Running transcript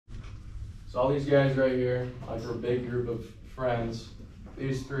So all these guys right here, like we're a big group of friends.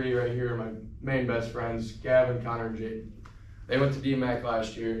 These three right here are my main best friends, Gavin, Connor, and Jake. They went to DMAC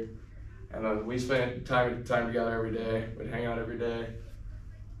last year, and we spent time together every day. We'd hang out every day,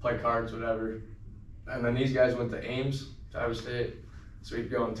 play cards, whatever. And then these guys went to Ames, to Iowa State. So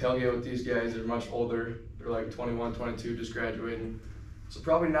we'd go and tailgate with these guys. They're much older. They're like 21, 22, just graduating. So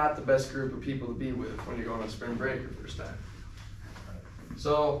probably not the best group of people to be with when you're going on spring break your first time.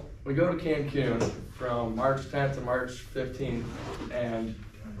 So we go to Cancun from March 10th to March 15th, and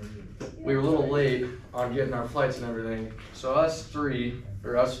we were a little late on getting our flights and everything. So us three,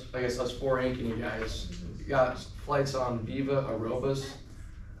 or us, I guess us four Ankeny guys, got flights on Viva Aerobus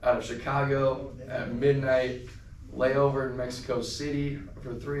out of Chicago at midnight, layover in Mexico City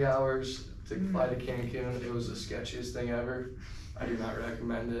for 3 hours to fly to Cancun. It was the sketchiest thing ever. I do not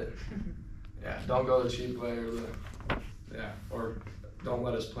recommend it. Yeah, don't go the cheap way or don't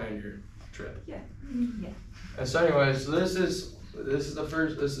let us plan your trip. Yeah. And so anyways, so this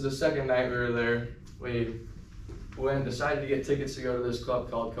is the second night we were there. We decided to get tickets to go to this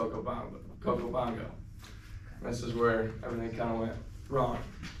club called Coco Bongo. This is where everything kind of went wrong.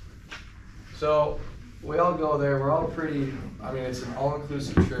 So we all go there. We're all pretty, I mean, it's an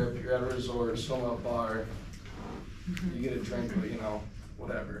all-inclusive trip. You're at a resort, swim-up bar. You get a drink, you know,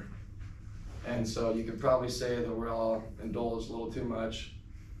 whatever. And so you could probably say that we're all indulged a little too much,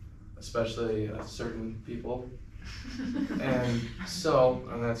 especially certain people. And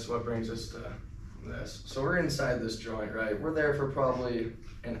that's what brings us to this. So we're inside this joint, right? We're there for probably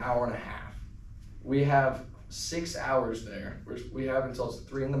an hour and a half. We have 6 hours there. We have until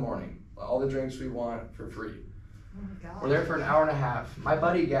 3 in the morning. All the drinks we want for free. Oh my God. We're there for an hour and a half. My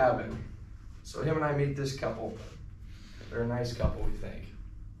buddy Gavin, so him and I meet this couple. They're a nice couple, we think.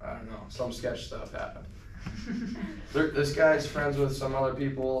 I don't know, some sketch stuff happened. This guy's friends with some other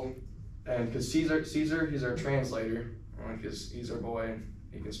people, and because Caesar, he's our translator, because he's our boy, and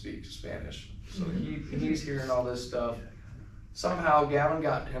he can speak Spanish. So he's hearing all this stuff. Somehow Gavin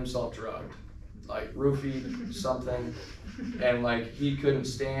got himself drugged, like roofied something, and like he couldn't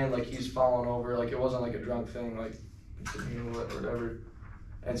stand, like he's falling over, like it wasn't like a drunk thing, like or whatever.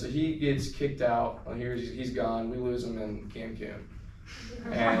 And so he gets kicked out. He's gone. We lose him in Cancun.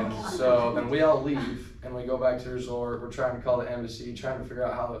 And so then we all leave and we go back to the resort. We're trying to call the embassy, trying to figure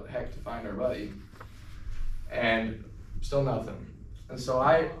out how the heck to find our buddy. And still nothing. And so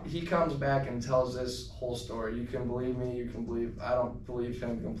he comes back and tells this whole story. You can believe me, I don't believe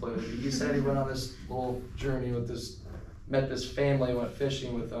him completely. He said he went on this little journey met this family, went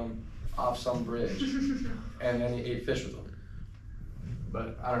fishing with them off some bridge. And then he ate fish with them.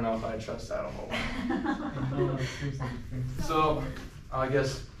 But I don't know if I trust that a whole lot. So I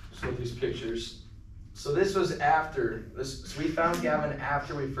guess let's look at these pictures. So this was so we found Gavin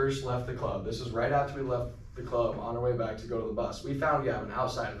after we first left the club. This is right after we left the club on our way back to go to the bus. We found Gavin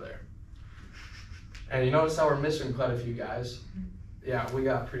outside of there. And you notice how we're missing quite a few guys? Yeah, we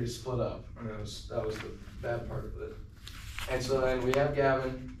got pretty split up. I mean, that was the bad part of it. And so then we have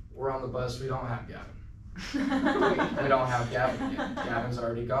Gavin, we're on the bus, we don't have Gavin. We don't have Gavin yet. Gavin's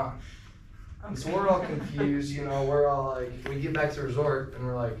already gone. And so we're all confused, you know, we're all like, we get back to the resort and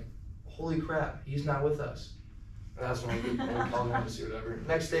we're like, holy crap, he's not with us. And that's when we call him to see whatever.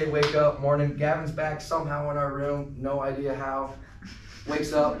 Next day, wake up, morning, Gavin's back somehow in our room, no idea how.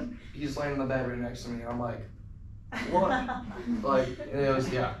 Wakes up, he's laying in the bed right next to me, and I'm like, what? Like, and it was,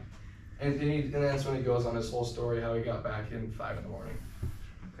 yeah. And then that's when he goes on this whole story how he got back in 5 in the morning.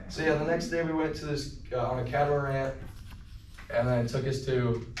 So yeah, the next day we went to this on a catamaran, and then it took us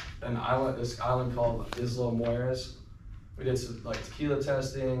to this island called Isla Mujeres. We did some like tequila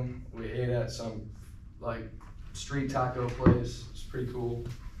testing. We ate at some like street taco place. It's pretty cool.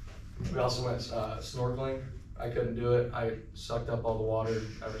 We also went snorkeling. I couldn't do it. I sucked up all the water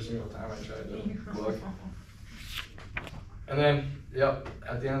every single time I tried to look. And then, yep,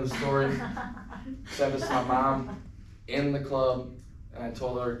 at the end of the story, sent us to my mom in the club. And I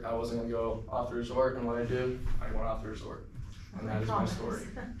told her I wasn't gonna go off the resort, and what I did, I went off the resort. And that is my story.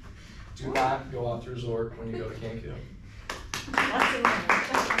 Do not go off the resort when you go to Cancun.